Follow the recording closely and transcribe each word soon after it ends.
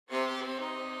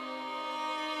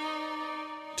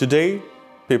Today,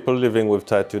 people living with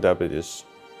type 2 diabetes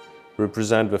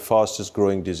represent the fastest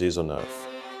growing disease on earth.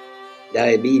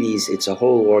 Diabetes, it's a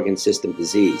whole organ system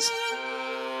disease.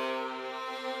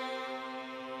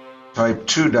 Type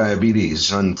 2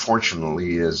 diabetes,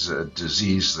 unfortunately, is a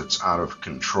disease that's out of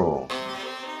control.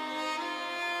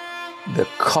 The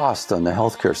cost on the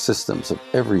healthcare systems of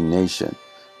every nation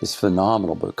is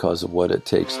phenomenal because of what it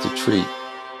takes to treat.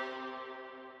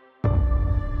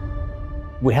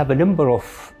 We have a number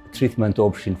of treatment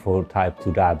options for type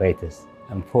 2 diabetes.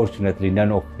 Unfortunately,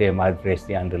 none of them address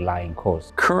the underlying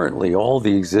cause. Currently, all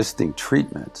the existing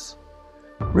treatments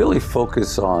really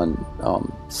focus on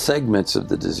segments of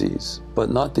the disease,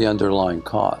 but not the underlying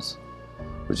cause,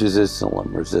 which is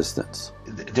insulin resistance.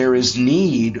 There is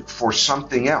need for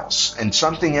something else, and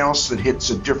something else that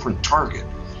hits a different target,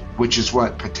 which is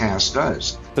what PATAS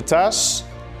does. PATAS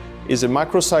is a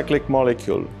macrocyclic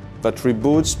molecule that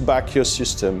reboots back your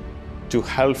system to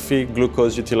healthy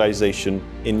glucose utilization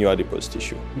in your adipose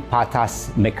tissue.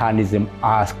 PATAS mechanism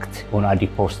asked on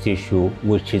adipose tissue,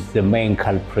 which is the main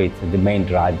culprit, the main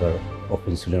driver of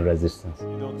insulin resistance.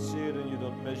 You don't see it and you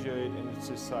don't measure it, and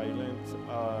it's silent.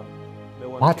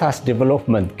 PATAS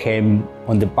development came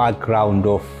on the background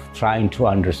of trying to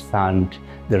understand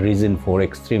the reason for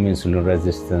extreme insulin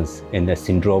resistance in a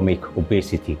syndromic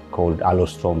obesity called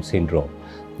allostrom syndrome.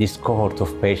 This cohort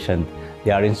of patients,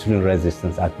 they are insulin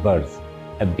resistant at birth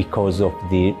because of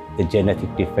the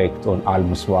genetic defect on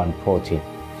ALMS1 protein.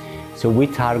 So we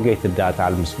targeted that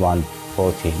ALMS1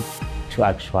 protein to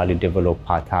actually develop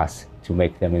PATAS to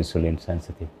make them insulin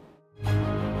sensitive.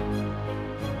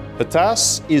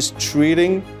 PATAS is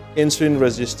treating insulin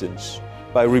resistance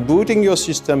by rebooting your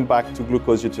system back to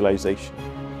glucose utilization.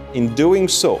 In doing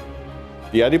so,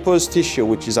 the adipose tissue,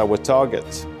 which is our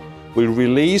target, will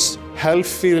release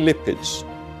healthy lipids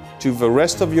to the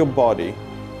rest of your body,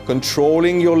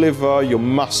 controlling your liver, your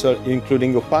muscle,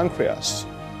 including your pancreas,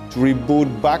 to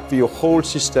reboot back your whole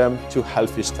system to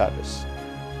healthy status.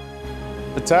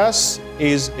 PATAS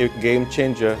is a game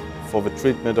changer for the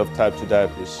treatment of type 2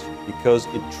 diabetes because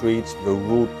it treats the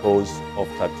root cause of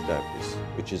type 2 diabetes,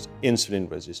 which is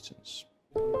insulin resistance.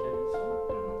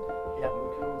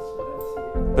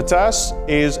 PATAS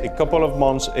is a couple of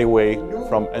months away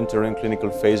from entering clinical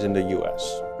phase in the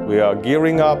US. We are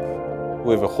gearing up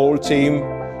with a whole team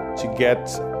to get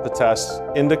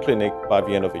PATAS in the clinic by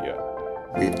the end of the year.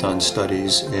 We've done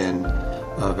studies in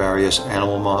various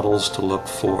animal models to look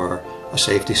for a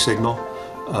safety signal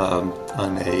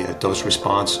on a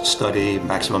dose-response study,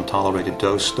 maximum tolerated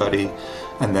dose study,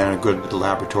 and then a good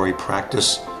laboratory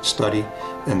practice study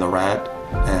in the rat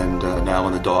and now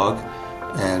in the dog.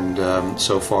 And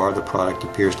so far, the product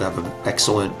appears to have an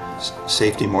excellent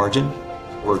safety margin.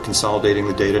 We're consolidating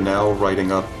the data now,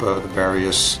 writing up the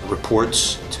various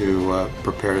reports to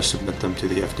prepare to submit them to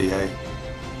the FDA.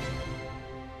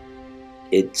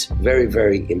 It's very,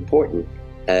 very important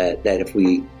that if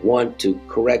we want to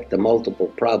correct the multiple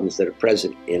problems that are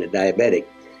present in a diabetic,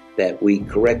 that we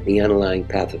correct the underlying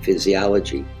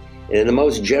pathophysiology. And in the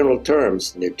most general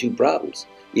terms, there are two problems.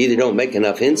 You either don't make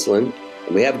enough insulin,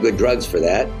 and we have good drugs for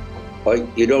that, or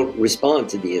you don't respond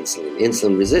to the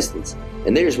insulin resistance.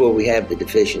 And there's where we have the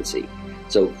deficiency.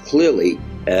 So clearly,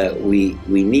 we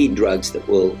need drugs that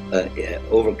will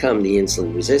overcome the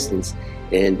insulin resistance.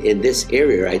 And in this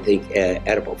area, I think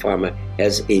AdipoPharma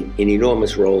has an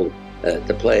enormous role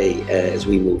to play as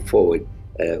we move forward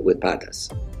with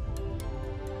PATAS.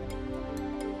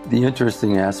 The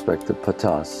interesting aspect of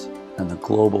PATAS and the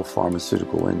global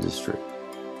pharmaceutical industry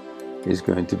is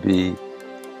going to be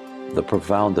the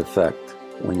profound effect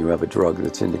when you have a drug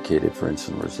that's indicated for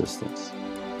insulin resistance,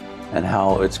 and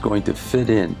how it's going to fit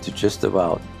into just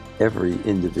about every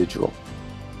individual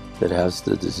that has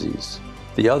the disease.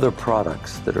 The other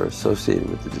products that are associated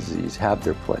with the disease have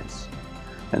their place,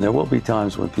 and there will be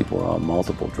times when people are on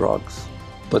multiple drugs,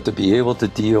 but to be able to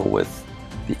deal with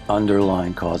the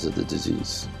underlying cause of the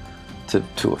disease,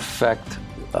 to affect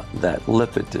that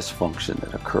lipid dysfunction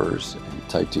that occurs in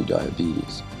type 2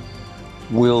 diabetes,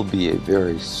 will be a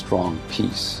very strong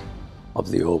piece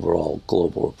of the overall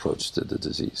global approach to the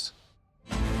disease.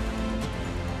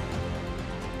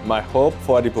 My hope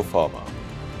for AdipoPharma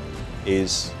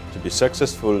is to be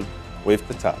successful with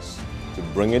PATAS, to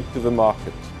bring it to the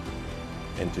market,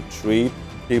 and to treat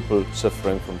people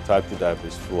suffering from type 2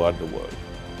 diabetes throughout the world.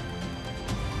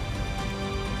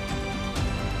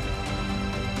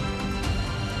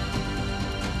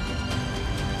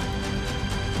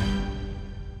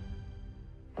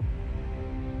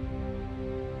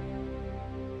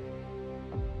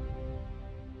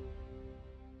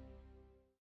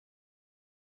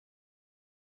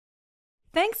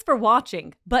 Thanks for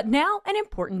watching, but now an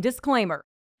important disclaimer.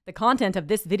 The content of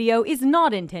this video is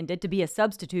not intended to be a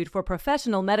substitute for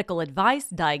professional medical advice,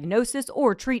 diagnosis,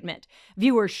 or treatment.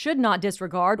 Viewers should not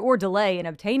disregard or delay in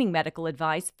obtaining medical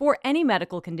advice for any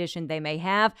medical condition they may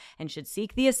have and should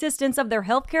seek the assistance of their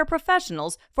healthcare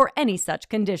professionals for any such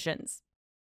conditions.